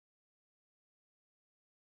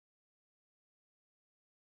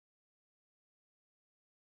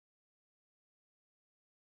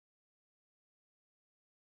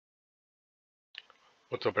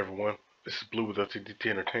What's up, everyone? This is Blue with SDGT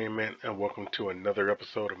Entertainment, and welcome to another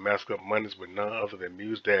episode of Mask Up Mondays with none other than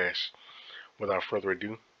Muse Dash. Without further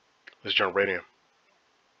ado, let's jump right in.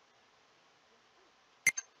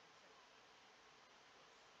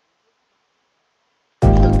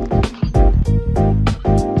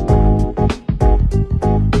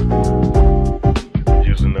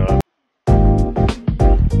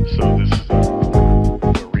 So this is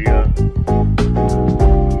Maria.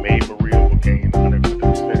 Maria will gain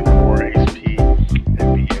 150% more HP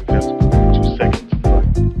and be invincible for 2 seconds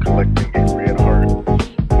upon collecting a red heart.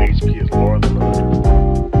 HP is lower than 100.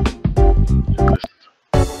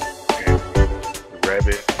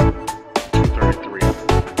 Rabbit 233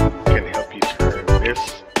 can help you turn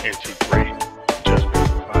this into great judgment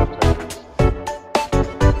for 5 seconds.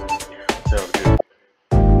 Sounds good.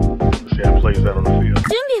 Let's see how it plays out on the field.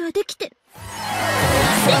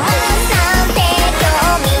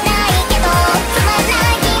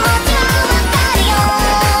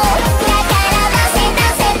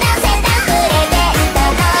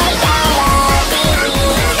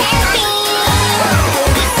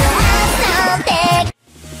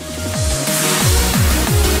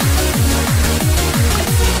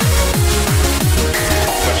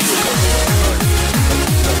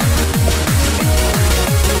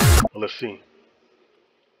 Let's see.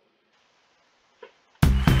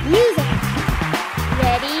 Music.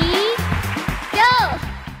 Ready? Go!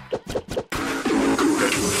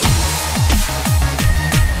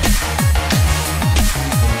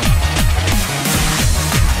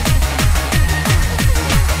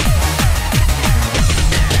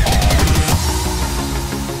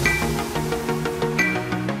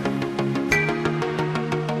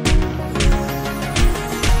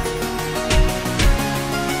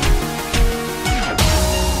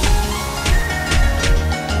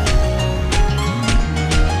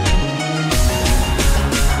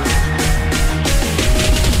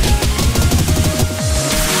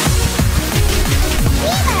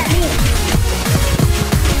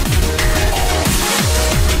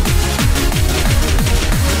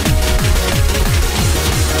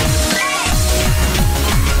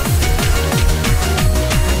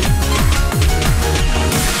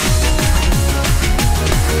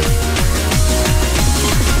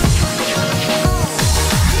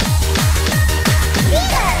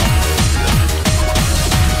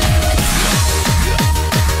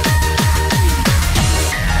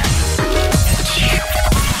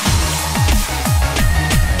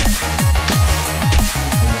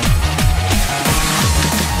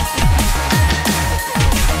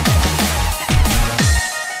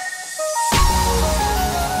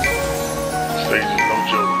 Stage is no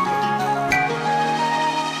joke.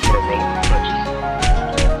 What a relevant touches.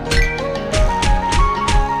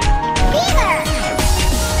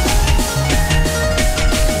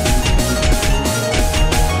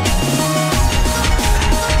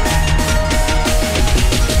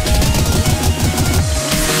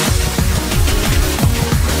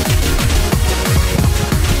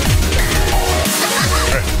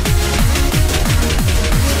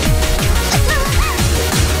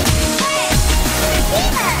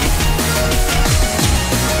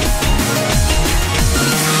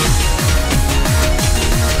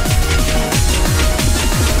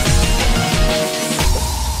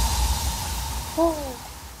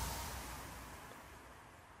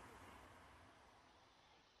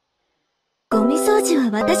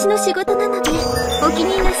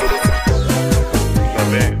 My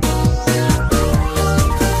bad.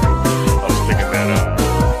 I was thinking that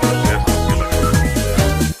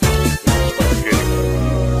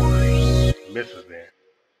misses there.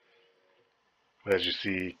 But as you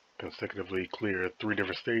see, consecutively clear 3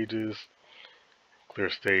 different stages, clear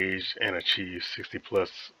stage and achieve 60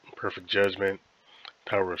 plus perfect judgment,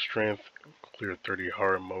 Tower of Strength, clear 30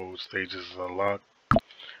 hard mode stages is unlocked.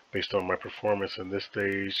 Based on my performance in this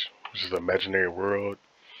stage, which is Imaginary World,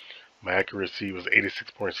 my accuracy was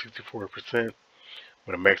 86.64%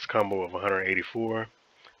 with a max combo of 184,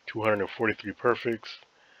 243 perfects.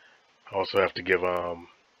 I also have to give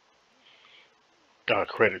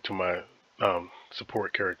credit to my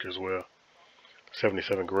support character as well.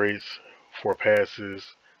 77 greats, 4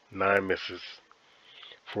 passes, 9 misses,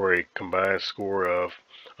 for a combined score of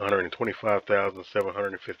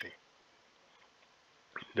 125,750.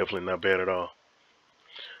 Definitely not bad at all.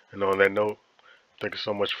 And on that note, thank you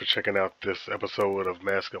so much for checking out this episode of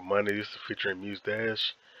Mask Up Mondays featuring Muse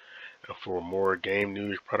Dash. And for more game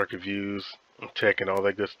news, product reviews, tech, and all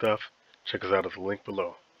that good stuff, check us out at the link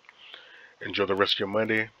below. Enjoy the rest of your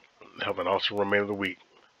Monday. Have an awesome remainder of the week.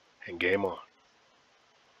 And game on.